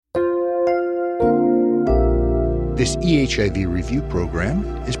This EHIV review program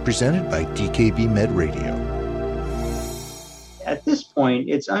is presented by DKB Med Radio. At this point,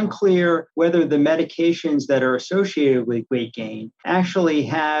 it's unclear whether the medications that are associated with weight gain actually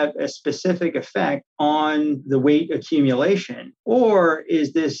have a specific effect on the weight accumulation, or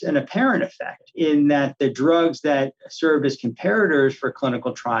is this an apparent effect in that the drugs that serve as comparators for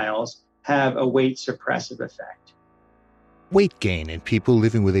clinical trials have a weight suppressive effect. Weight gain in people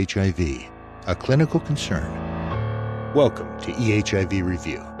living with HIV, a clinical concern. Welcome to EHIV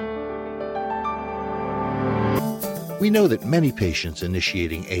Review. We know that many patients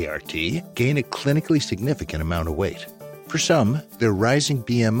initiating ART gain a clinically significant amount of weight. For some, their rising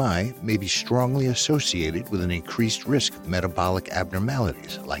BMI may be strongly associated with an increased risk of metabolic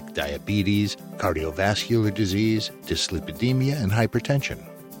abnormalities like diabetes, cardiovascular disease, dyslipidemia, and hypertension.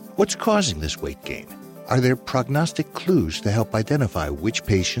 What's causing this weight gain? Are there prognostic clues to help identify which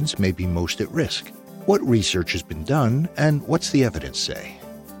patients may be most at risk? What research has been done, and what's the evidence say?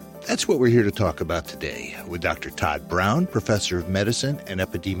 That's what we're here to talk about today with Dr. Todd Brown, Professor of Medicine and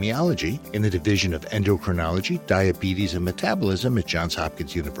Epidemiology in the Division of Endocrinology, Diabetes, and Metabolism at Johns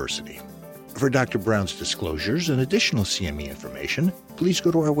Hopkins University. For Dr. Brown's disclosures and additional CME information, please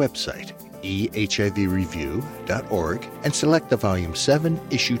go to our website, ehivreview.org, and select the Volume 7,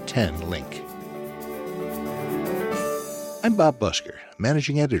 Issue 10 link. I'm Bob Busker,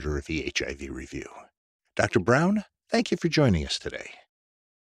 Managing Editor of EHIV Review. Dr. Brown, thank you for joining us today.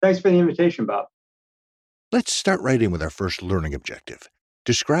 Thanks for the invitation, Bob. Let's start right in with our first learning objective.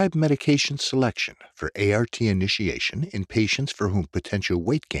 Describe medication selection for ART initiation in patients for whom potential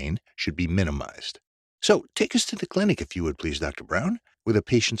weight gain should be minimized. So take us to the clinic, if you would please, Dr. Brown, with a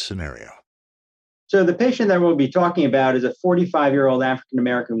patient scenario. So the patient that we'll be talking about is a 45-year-old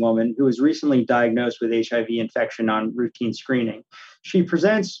African-American woman who was recently diagnosed with HIV infection on routine screening. She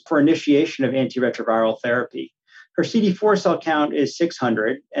presents for initiation of antiretroviral therapy. Her CD4 cell count is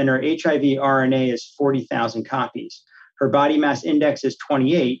 600, and her HIV RNA is 40,000 copies. Her body mass index is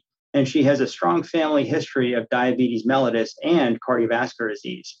 28, and she has a strong family history of diabetes mellitus and cardiovascular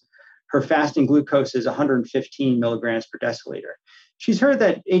disease. Her fasting glucose is 115 milligrams per deciliter. She's heard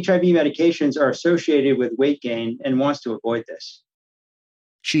that HIV medications are associated with weight gain and wants to avoid this.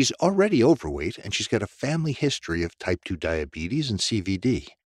 She's already overweight, and she's got a family history of type 2 diabetes and CVD.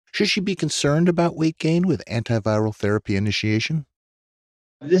 Should she be concerned about weight gain with antiviral therapy initiation?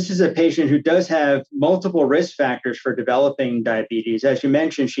 This is a patient who does have multiple risk factors for developing diabetes. As you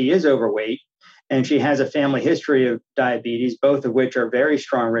mentioned, she is overweight, and she has a family history of diabetes, both of which are very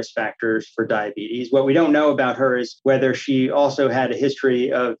strong risk factors for diabetes. What we don't know about her is whether she also had a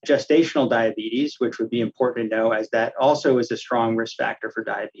history of gestational diabetes, which would be important to know, as that also is a strong risk factor for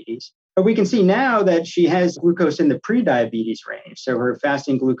diabetes. But we can see now that she has glucose in the pre-diabetes range. So her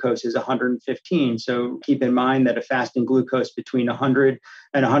fasting glucose is 115. So keep in mind that a fasting glucose between 100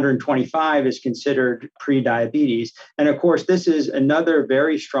 and 125 is considered pre-diabetes. And of course, this is another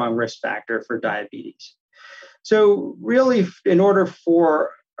very strong risk factor for diabetes. So really, in order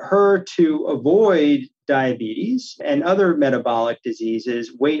for her to avoid diabetes and other metabolic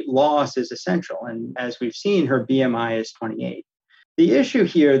diseases, weight loss is essential. And as we've seen, her BMI is 28. The issue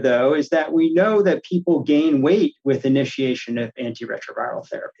here, though, is that we know that people gain weight with initiation of antiretroviral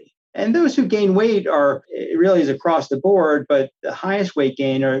therapy. And those who gain weight it really is across the board, but the highest weight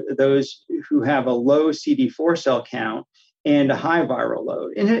gain are those who have a low CD4 cell count and a high viral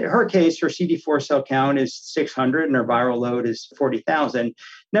load. In her case, her CD4 cell count is 600 and her viral load is 40,000.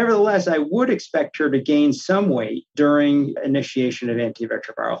 Nevertheless, I would expect her to gain some weight during initiation of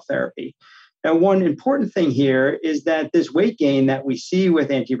antiretroviral therapy. Now, one important thing here is that this weight gain that we see with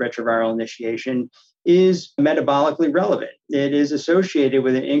antiretroviral initiation is metabolically relevant. It is associated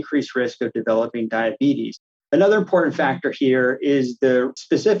with an increased risk of developing diabetes. Another important factor here is the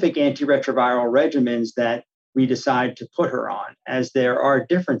specific antiretroviral regimens that we decide to put her on, as there are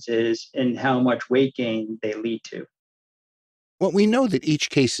differences in how much weight gain they lead to. Well, we know that each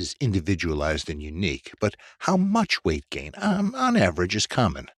case is individualized and unique, but how much weight gain, on average, is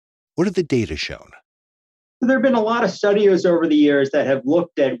common? What have the data shown? There have been a lot of studies over the years that have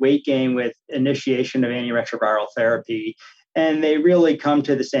looked at weight gain with initiation of antiretroviral therapy, and they really come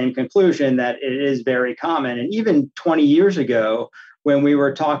to the same conclusion that it is very common. And even 20 years ago, when we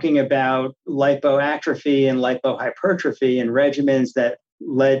were talking about lipoatrophy and lipohypertrophy and regimens that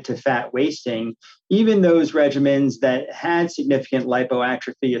led to fat wasting, even those regimens that had significant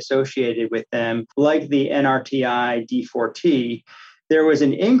lipoatrophy associated with them, like the NRTI D4T, there was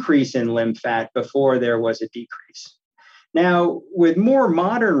an increase in limb fat before there was a decrease. Now, with more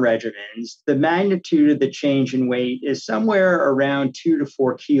modern regimens, the magnitude of the change in weight is somewhere around 2 to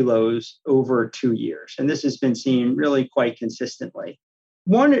 4 kilos over 2 years. And this has been seen really quite consistently.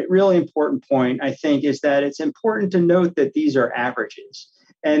 One really important point, I think, is that it's important to note that these are averages.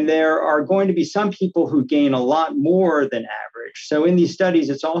 And there are going to be some people who gain a lot more than average. So in these studies,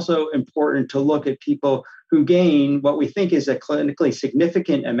 it's also important to look at people who gain what we think is a clinically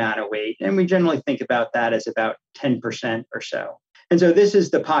significant amount of weight. And we generally think about that as about 10% or so. And so this is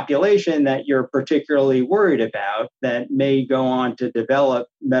the population that you're particularly worried about that may go on to develop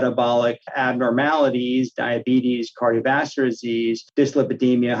metabolic abnormalities, diabetes, cardiovascular disease,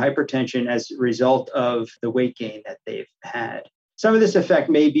 dyslipidemia, hypertension as a result of the weight gain that they've had. Some of this effect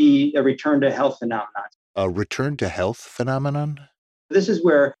may be a return to health phenomenon. A return to health phenomenon? This is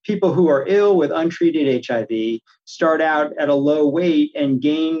where people who are ill with untreated HIV start out at a low weight and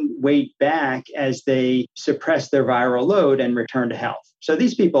gain weight back as they suppress their viral load and return to health. So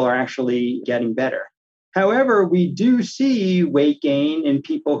these people are actually getting better. However, we do see weight gain in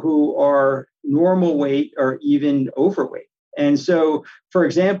people who are normal weight or even overweight. And so, for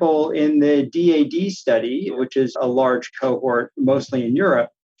example, in the DAD study, which is a large cohort, mostly in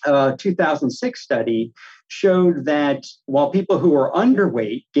Europe, a 2006 study showed that while people who are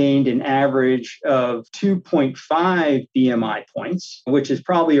underweight gained an average of 2.5 BMI points, which is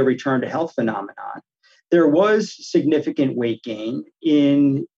probably a return to health phenomenon, there was significant weight gain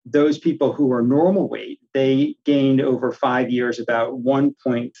in those people who are normal weight. They gained over 5 years about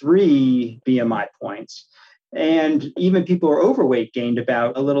 1.3 BMI points. And even people who are overweight gained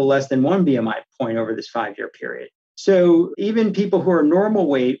about a little less than 1 BMI point over this 5-year period. So even people who are normal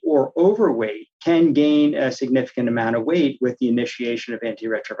weight or overweight can gain a significant amount of weight with the initiation of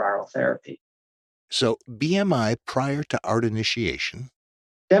antiretroviral therapy. So BMI prior to ART initiation?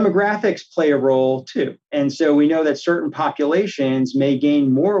 Demographics play a role too. And so we know that certain populations may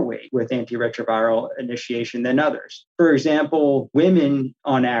gain more weight with antiretroviral initiation than others. For example, women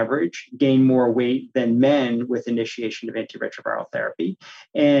on average gain more weight than men with initiation of antiretroviral therapy.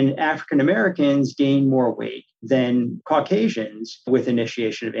 And African Americans gain more weight than Caucasians with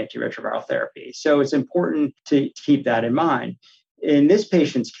initiation of antiretroviral therapy. So it's important to keep that in mind. In this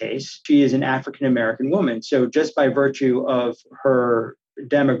patient's case, she is an African American woman. So just by virtue of her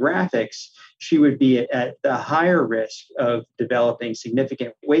demographics, she would be at the higher risk of developing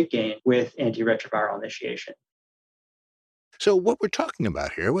significant weight gain with antiretroviral initiation. So what we're talking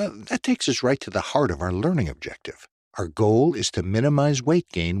about here, well, that takes us right to the heart of our learning objective. Our goal is to minimize weight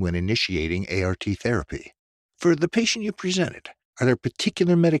gain when initiating ART therapy. For the patient you presented, are there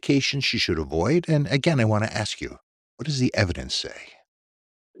particular medications she should avoid? And again, I want to ask you, what does the evidence say?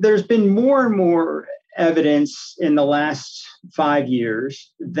 There's been more and more evidence in the last 5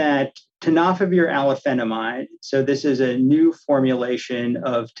 years that tenofovir alafenamide, so this is a new formulation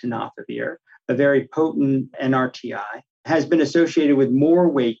of tenofovir, a very potent NRTI, has been associated with more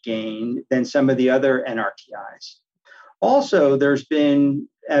weight gain than some of the other NRTIs. Also, there's been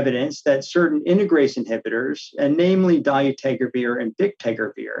evidence that certain integrase inhibitors, and namely dolutegravir and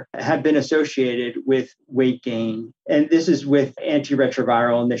bictegravir, have been associated with weight gain. And this is with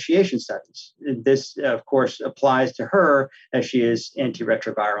antiretroviral initiation studies. This, of course, applies to her as she is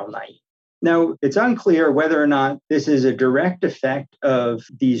antiretroviral naive. Now, it's unclear whether or not this is a direct effect of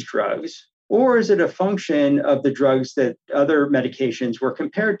these drugs, or is it a function of the drugs that other medications were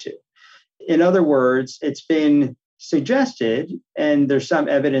compared to? In other words, it's been suggested, and there's some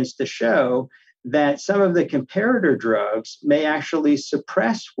evidence to show, that some of the comparator drugs may actually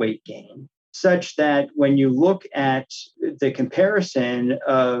suppress weight gain, such that when you look at the comparison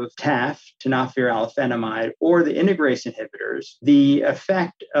of TAF, tenofovir alafenamide, or the integrase inhibitors, the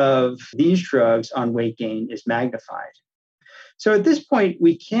effect of these drugs on weight gain is magnified. So at this point,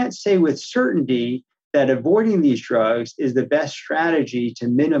 we can't say with certainty that avoiding these drugs is the best strategy to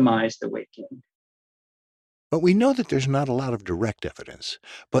minimize the weight gain. But we know that there's not a lot of direct evidence.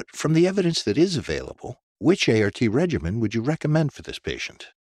 But from the evidence that is available, which ART regimen would you recommend for this patient?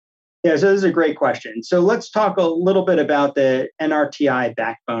 Yeah, so this is a great question. So let's talk a little bit about the NRTI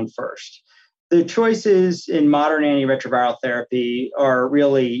backbone first. The choices in modern antiretroviral therapy are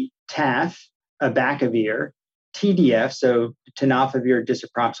really TAF, abacavir, TDF, so tenofovir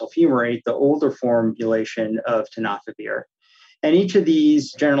disoproxil fumarate, the older formulation of tenofovir. And each of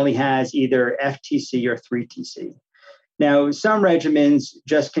these generally has either FTC or 3TC. Now, some regimens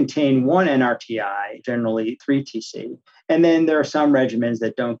just contain one NRTI, generally 3TC. And then there are some regimens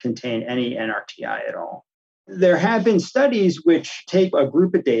that don't contain any NRTI at all. There have been studies which take a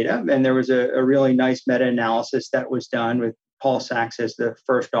group of data, and there was a really nice meta-analysis that was done with Paul Sachs as the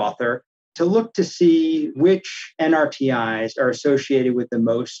first author, to look to see which NRTIs are associated with the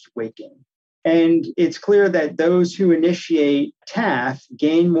most weight gain. And it's clear that those who initiate TAF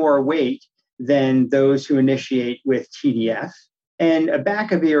gain more weight than those who initiate with TDF. And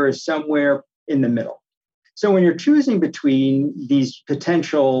abacavir is somewhere in the middle. So when you're choosing between these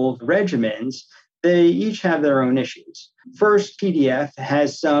potential regimens, they each have their own issues. First, TDF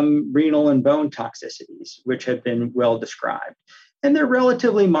has some renal and bone toxicities, which have been well described. And they're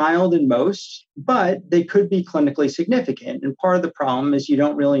relatively mild in most, but they could be clinically significant. And part of the problem is you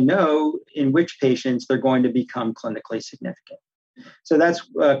don't really know in which patients they're going to become clinically significant. So that's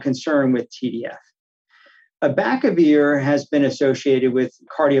a concern with TDF. Abacavir has been associated with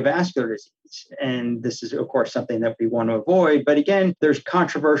cardiovascular disease. And this is, of course, something that we want to avoid. But again, there's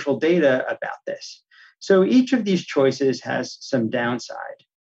controversial data about this. So each of these choices has some downside.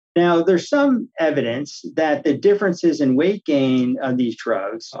 Now, there's some evidence that the differences in weight gain of these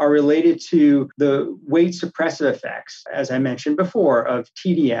drugs are related to the weight suppressive effects, as I mentioned before, of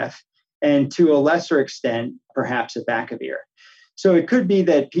TDF and to a lesser extent, perhaps abacavir. So it could be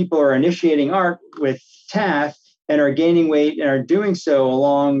that people are initiating ART with TAF and are gaining weight and are doing so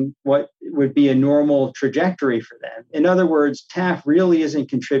along what would be a normal trajectory for them. In other words, TAF really isn't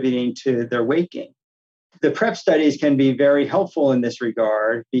contributing to their weight gain. The PrEP studies can be very helpful in this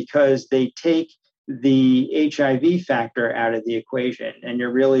regard because they take the HIV factor out of the equation, and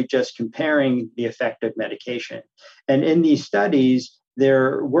you're really just comparing the effect of medication. And in these studies,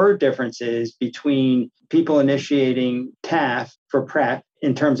 there were differences between people initiating TAF for PrEP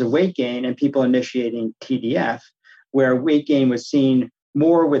in terms of weight gain and people initiating TDF, where weight gain was seen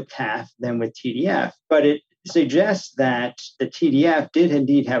more with TAF than with TDF. But it suggests that the TDF did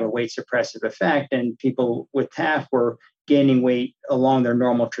indeed have a weight suppressive effect, and people with TAF were gaining weight along their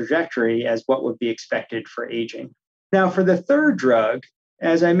normal trajectory as what would be expected for aging. Now, for the third drug,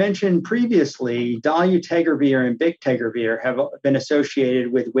 as I mentioned previously, dolutegravir and bictegravir have been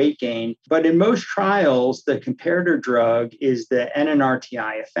associated with weight gain, but in most trials, the comparator drug is the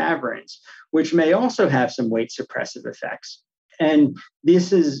NNRTI efavirenz, which may also have some weight suppressive effects. And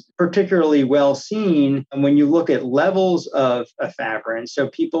this is particularly well seen when you look at levels of efavirenz. So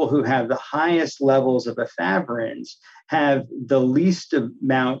people who have the highest levels of efavirenz have the least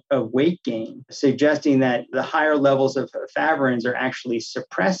amount of weight gain, suggesting that the higher levels of efavirenz are actually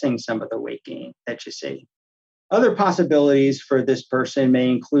suppressing some of the weight gain that you see. Other possibilities for this person may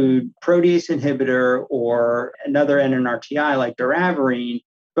include protease inhibitor or another NNRTI like doravirine.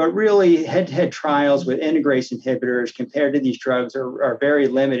 But really, head-to-head trials with integrase inhibitors compared to these drugs are very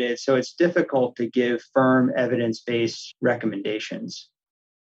limited, so it's difficult to give firm evidence-based recommendations.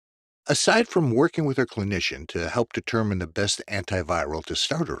 Aside from working with her clinician to help determine the best antiviral to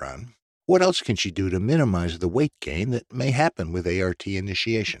start her on, what else can she do to minimize the weight gain that may happen with ART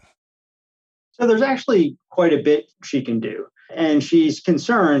initiation? So there's actually quite a bit she can do. And she's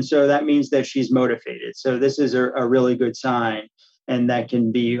concerned, so that means that she's motivated. So this is a really good sign. And that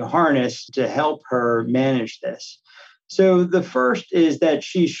can be harnessed to help her manage this. So the first is that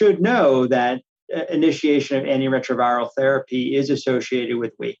she should know that initiation of antiretroviral therapy is associated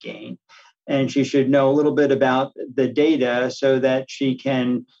with weight gain. And she should know a little bit about the data so that she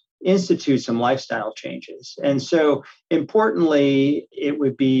can institute some lifestyle changes. And so importantly, it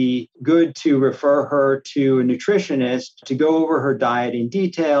would be good to refer her to a nutritionist to go over her diet in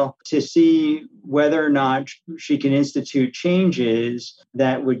detail to see whether or not she can institute changes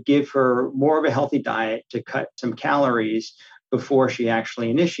that would give her more of a healthy diet to cut some calories before she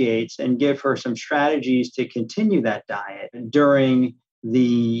actually initiates and give her some strategies to continue that diet during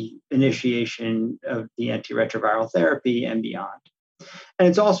the initiation of the antiretroviral therapy and beyond. And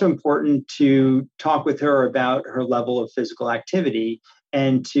it's also important to talk with her about her level of physical activity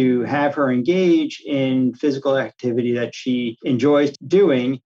and to have her engage in physical activity that she enjoys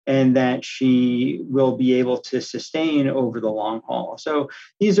doing and that she will be able to sustain over the long haul. So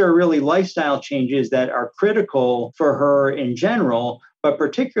these are really lifestyle changes that are critical for her in general, but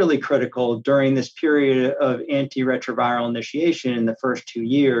particularly critical during this period of antiretroviral initiation in the first 2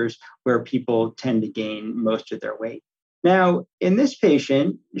 years, where people tend to gain most of their weight. Now, in this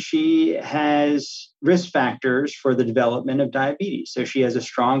patient, she has risk factors for the development of diabetes. So she has a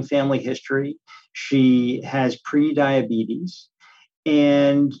strong family history. She has pre-diabetes,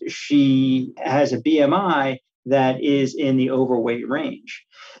 and she has a BMI that is in the overweight range.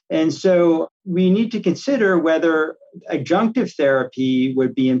 And so we need to consider whether adjunctive therapy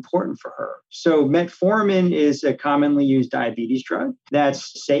would be important for her. So metformin is a commonly used diabetes drug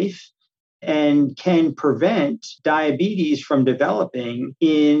that's safe and can prevent diabetes from developing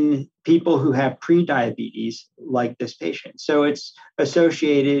in people who have pre-diabetes like this patient. So it's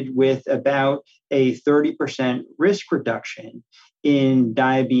associated with about a 30% risk reduction in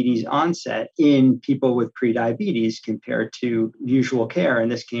diabetes onset in people with prediabetes compared to usual care.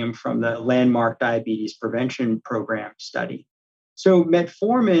 And this came from the Landmark Diabetes Prevention Program study. So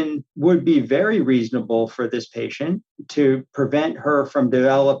metformin would be very reasonable for this patient to prevent her from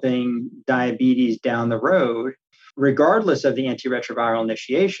developing diabetes down the road, regardless of the antiretroviral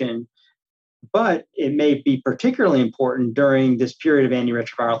initiation. But it may be particularly important during this period of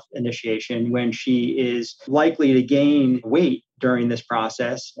antiretroviral initiation when she is likely to gain weight during this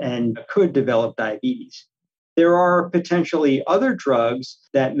process and could develop diabetes. There are potentially other drugs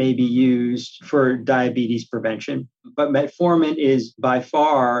that may be used for diabetes prevention, but metformin is by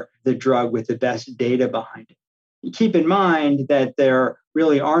far the drug with the best data behind it. Keep in mind that there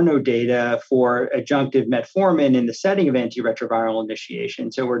really are no data for adjunctive metformin in the setting of antiretroviral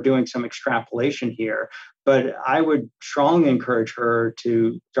initiation. So we're doing some extrapolation here, but I would strongly encourage her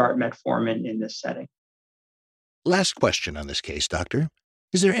to start metformin in this setting. Last question on this case, doctor.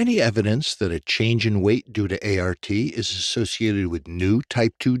 Is there any evidence that a change in weight due to ART is associated with new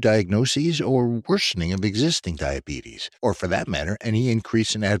type 2 diagnoses or worsening of existing diabetes, or for that matter, any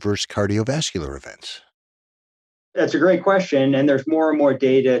increase in adverse cardiovascular events? That's a great question. And there's more and more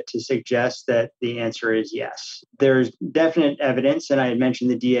data to suggest that the answer is yes. There's definite evidence, and I had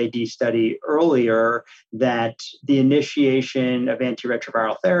mentioned the DAD study earlier, that the initiation of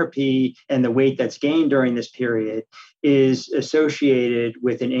antiretroviral therapy and the weight that's gained during this period is associated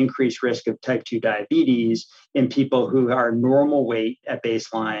with an increased risk of type 2 diabetes in people who are normal weight at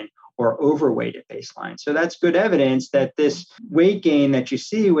baseline or overweight at baseline. So that's good evidence that this weight gain that you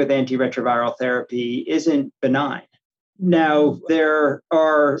see with antiretroviral therapy isn't benign. Now, there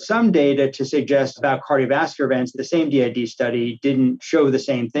are some data to suggest about cardiovascular events. The same DID study didn't show the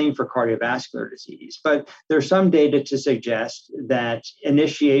same thing for cardiovascular disease, but there's some data to suggest that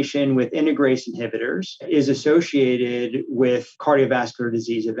initiation with integrase inhibitors is associated with cardiovascular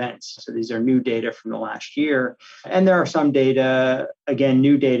disease events. So these are new data from the last year. And there are some data, again,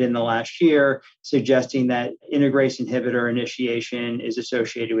 new data in the last year, suggesting that integrase inhibitor initiation is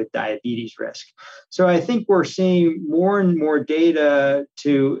associated with diabetes risk. So I think we're seeing more and more data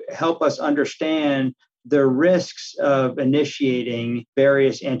to help us understand the risks of initiating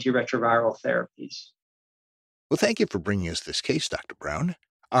various antiretroviral therapies. Well, thank you for bringing us this case, Dr. Brown.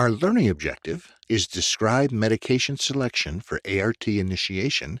 Our learning objective is describe medication selection for ART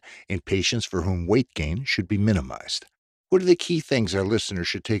initiation in patients for whom weight gain should be minimized. What are the key things our listeners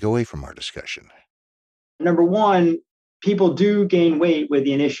should take away from our discussion? Number one, people do gain weight with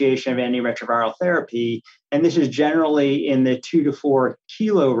the initiation of antiretroviral therapy, and this is generally in the 2 to 4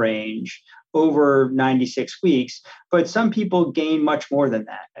 kilo range over 96 weeks. But some people gain much more than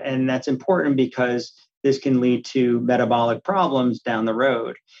that, and that's important because this can lead to metabolic problems down the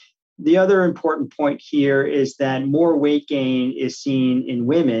road. The other important point here is that more weight gain is seen in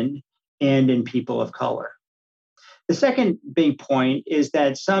women and in people of color. The second big point is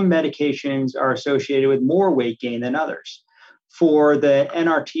that some medications are associated with more weight gain than others. For the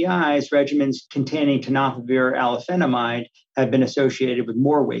NRTIs, regimens containing tenofovir alafenamide have been associated with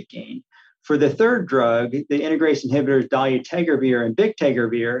more weight gain. For the third drug, the integrase inhibitors dolutegravir and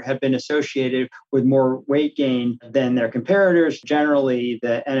bictegravir have been associated with more weight gain than their comparators, generally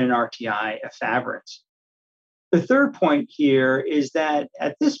the NNRTI efavirenz. The third point here is that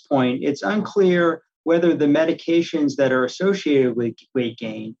at this point, it's unclear whether the medications that are associated with weight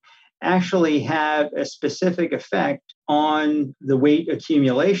gain actually have a specific effect on the weight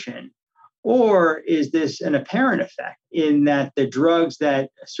accumulation, or is this an apparent effect in that the drugs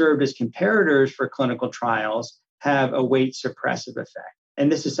that serve as comparators for clinical trials have a weight suppressive effect?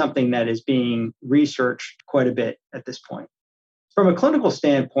 And this is something that is being researched quite a bit at this point. From a clinical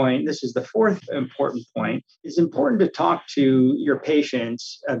standpoint, this is the fourth important point, it's important to talk to your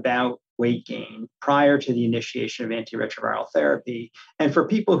patients about weight gain prior to the initiation of antiretroviral therapy. And for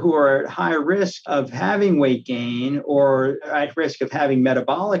people who are at high risk of having weight gain or at risk of having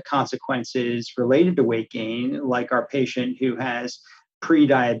metabolic consequences related to weight gain, like our patient who has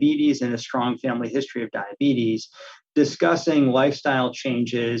prediabetes and a strong family history of diabetes, discussing lifestyle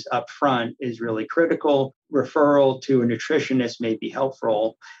changes up front is really critical. Referral to a nutritionist may be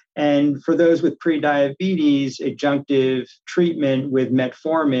helpful. And for those with prediabetes, adjunctive treatment with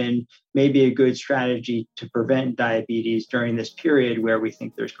metformin may be a good strategy to prevent diabetes during this period where we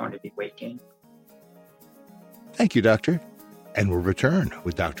think there's going to be weight gain. Thank you, Doctor. And we'll return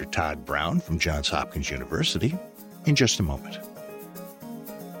with Dr. Todd Brown from Johns Hopkins University in just a moment.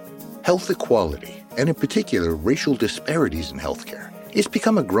 Health equality, and in particular racial disparities in healthcare, has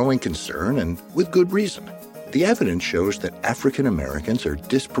become a growing concern, and with good reason. The evidence shows that African Americans are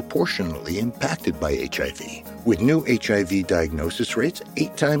disproportionately impacted by HIV, with new HIV diagnosis rates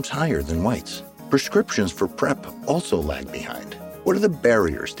 8 times higher than whites. Prescriptions for PrEP also lag behind. What are the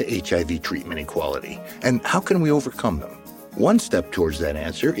barriers to HIV treatment equality, and how can we overcome them? One step towards that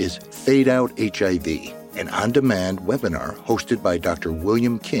answer is Fade Out HIV, an on-demand webinar hosted by Dr.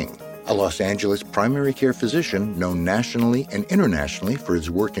 William King, a Los Angeles primary care physician known nationally and internationally for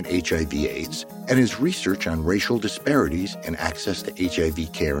his work in HIV/AIDS and his research on racial disparities in access to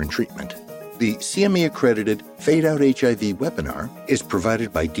HIV care and treatment. The CME-accredited Fade Out HIV webinar is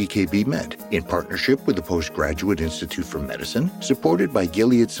provided by DKB Med in partnership with the Postgraduate Institute for Medicine, supported by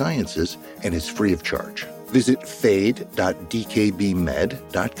Gilead Sciences, and is free of charge. Visit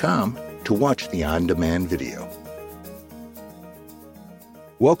fade.dkbmed.com to watch the on-demand video.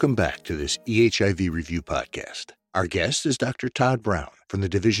 Welcome back to this EHIV Review podcast. Our guest is Dr. Todd Brown from the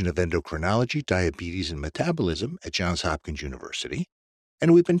Division of Endocrinology, Diabetes, and Metabolism at Johns Hopkins University.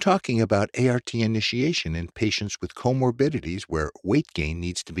 And we've been talking about ART initiation in patients with comorbidities where weight gain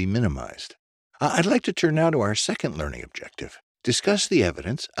needs to be minimized. I'd like to turn now to our second learning objective. Discuss the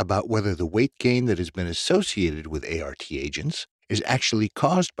evidence about whether the weight gain that has been associated with ART agents is actually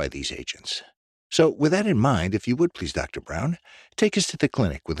caused by these agents. So with that in mind, if you would please, Dr. Brown, take us to the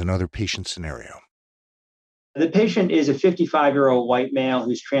clinic with another patient scenario. The patient is a 55-year-old white male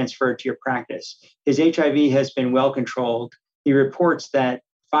who's transferred to your practice. His HIV has been well controlled. He reports that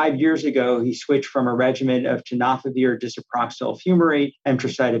 5 years ago, he switched from a regimen of tenofovir disoproxil fumarate,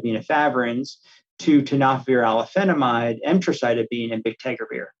 emtricitabine, efavirenz, to tenofovir alafenamide, emtricitabine, and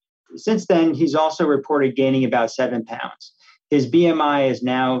bictegravir. Since then, he's also reported gaining about 7 pounds. His BMI is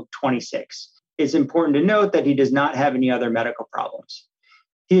now 26. It's important to note that he does not have any other medical problems.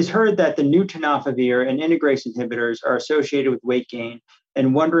 He has heard that the new tenofovir and integrase inhibitors are associated with weight gain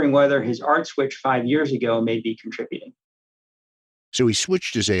and wondering whether his ART switch 5 years ago may be contributing. So he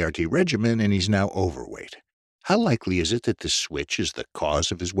switched his ART regimen and he's now overweight. How likely is it that this switch is the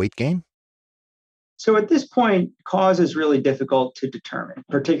cause of his weight gain? So at this point, cause is really difficult to determine,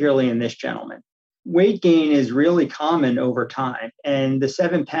 particularly in this gentleman. Weight gain is really common over time, and the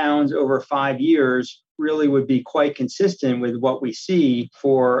 7 pounds over 5 years really would be quite consistent with what we see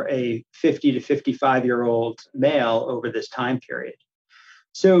for a 50 to 55-year-old male over this time period.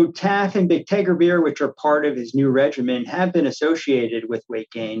 So TAF and bictegravir, which are part of his new regimen, have been associated with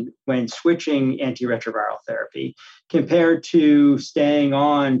weight gain when switching antiretroviral therapy compared to staying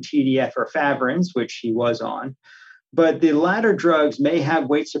on TDF or efavirenz, which he was on. But the latter drugs may have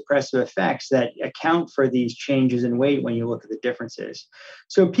weight suppressive effects that account for these changes in weight when you look at the differences.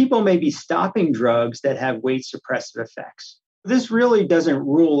 So people may be stopping drugs that have weight suppressive effects. This really doesn't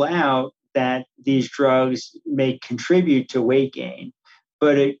rule out that these drugs may contribute to weight gain,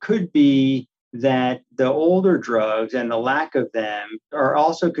 but it could be that the older drugs and the lack of them are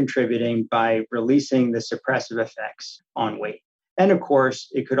also contributing by releasing the suppressive effects on weight. And of course,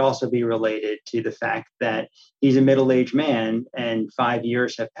 it could also be related to the fact that he's a middle-aged man and 5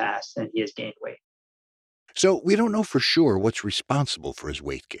 years have passed and he has gained weight. So we don't know for sure what's responsible for his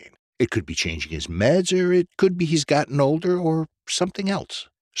weight gain. It could be changing his meds, or it could be he's gotten older, or something else.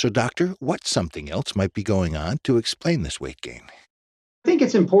 So doctor, what something else might be going on to explain this weight gain? I think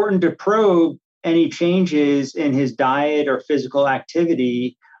it's important to probe any changes in his diet or physical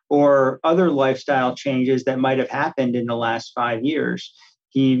activity or other lifestyle changes that might have happened in the last 5 years.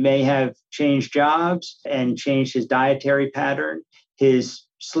 He may have changed jobs and changed his dietary pattern. His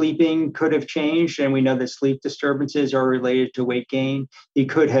sleeping could have changed, and we know that sleep disturbances are related to weight gain. He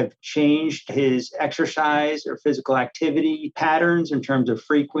could have changed his exercise or physical activity patterns in terms of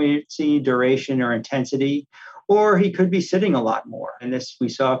frequency, duration, or intensity. Or he could be sitting a lot more. And this we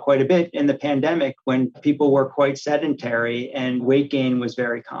saw quite a bit in the pandemic when people were quite sedentary and weight gain was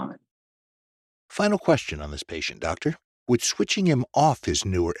very common. Final question on this patient, doctor. Would switching him off his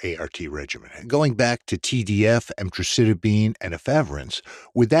newer ART regimen, going back to TDF, emtricitabine, and efavirenz,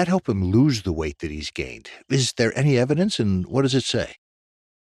 would that help him lose the weight that he's gained? Is there any evidence, and what does it say?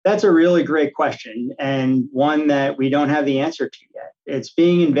 That's a really great question, and one that we don't have the answer to yet. It's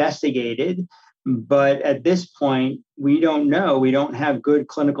being investigated. But at this point, we don't know. We don't have good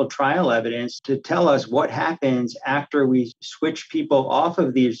clinical trial evidence to tell us what happens after we switch people off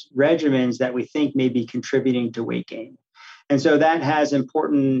of these regimens that we think may be contributing to weight gain. And so that has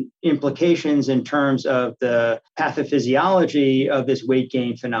important implications in terms of the pathophysiology of this weight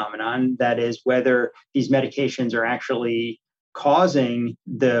gain phenomenon. That is, whether these medications are actually causing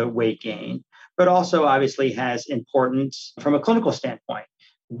the weight gain, but also obviously has importance from a clinical standpoint.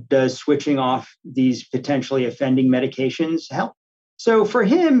 Does switching off these potentially offending medications help? So for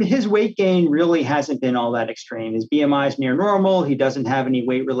him, his weight gain really hasn't been all that extreme. His BMI is near normal. He doesn't have any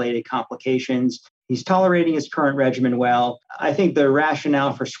weight-related complications. He's tolerating his current regimen well. I think the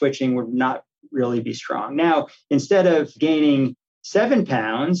rationale for switching would not really be strong. Now, instead of gaining 7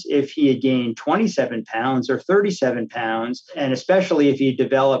 pounds, if he had gained 27 pounds or 37 pounds, and especially if he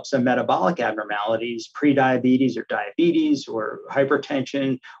developed some metabolic abnormalities, prediabetes or diabetes or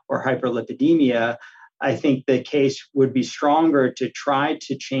hypertension or hyperlipidemia, I think the case would be stronger to try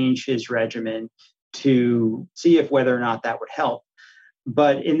to change his regimen to see if whether or not that would help.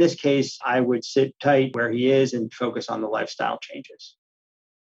 But in this case, I would sit tight where he is and focus on the lifestyle changes.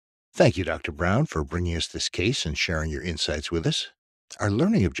 Thank you, Dr. Brown, for bringing us this case and sharing your insights with us. Our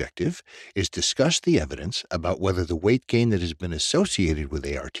learning objective is discuss the evidence about whether the weight gain that has been associated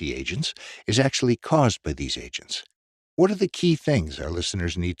with ART agents is actually caused by these agents. What are the key things our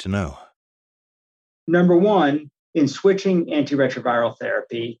listeners need to know? Number one, in switching antiretroviral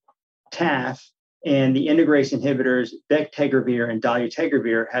therapy, TAF and the integrase inhibitors bictegravir and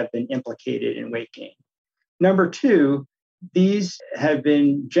dolutegravir have been implicated in weight gain. Number two, these have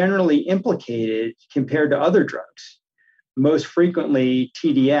been generally implicated compared to other drugs, most frequently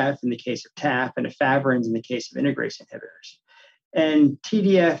TDF in the case of TAF and efavirenz in the case of integrase inhibitors. And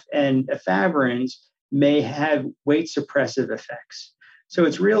TDF and efavirenz may have weight suppressive effects. So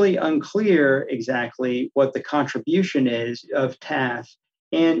it's really unclear exactly what the contribution is of TAF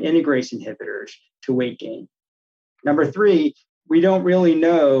and integrase inhibitors to weight gain. Number three, we don't really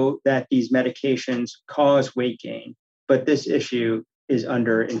know that these medications cause weight gain, but this issue is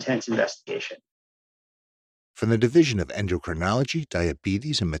under intense investigation. From the Division of Endocrinology,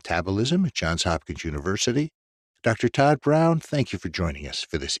 Diabetes, and Metabolism at Johns Hopkins University, Dr. Todd Brown, thank you for joining us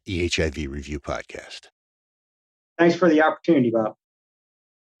for this EHIV Review podcast. Thanks for the opportunity, Bob.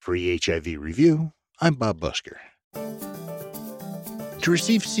 For EHIV Review, I'm Bob Busker. To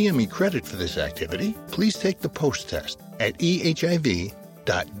receive CME credit for this activity, please take the post test at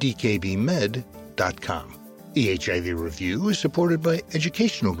ehiv.dkbmed.com. EHIV Review is supported by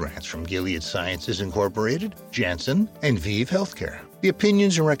educational grants from Gilead Sciences Incorporated, Janssen, and ViiV Healthcare. The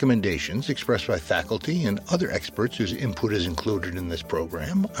opinions and recommendations expressed by faculty and other experts whose input is included in this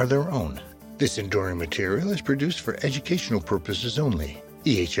program are their own. This enduring material is produced for educational purposes only.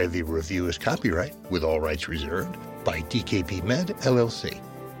 EHIV Review is copyright, with all rights reserved, by DKB Med, LLC.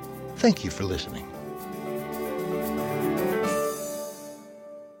 Thank you for listening.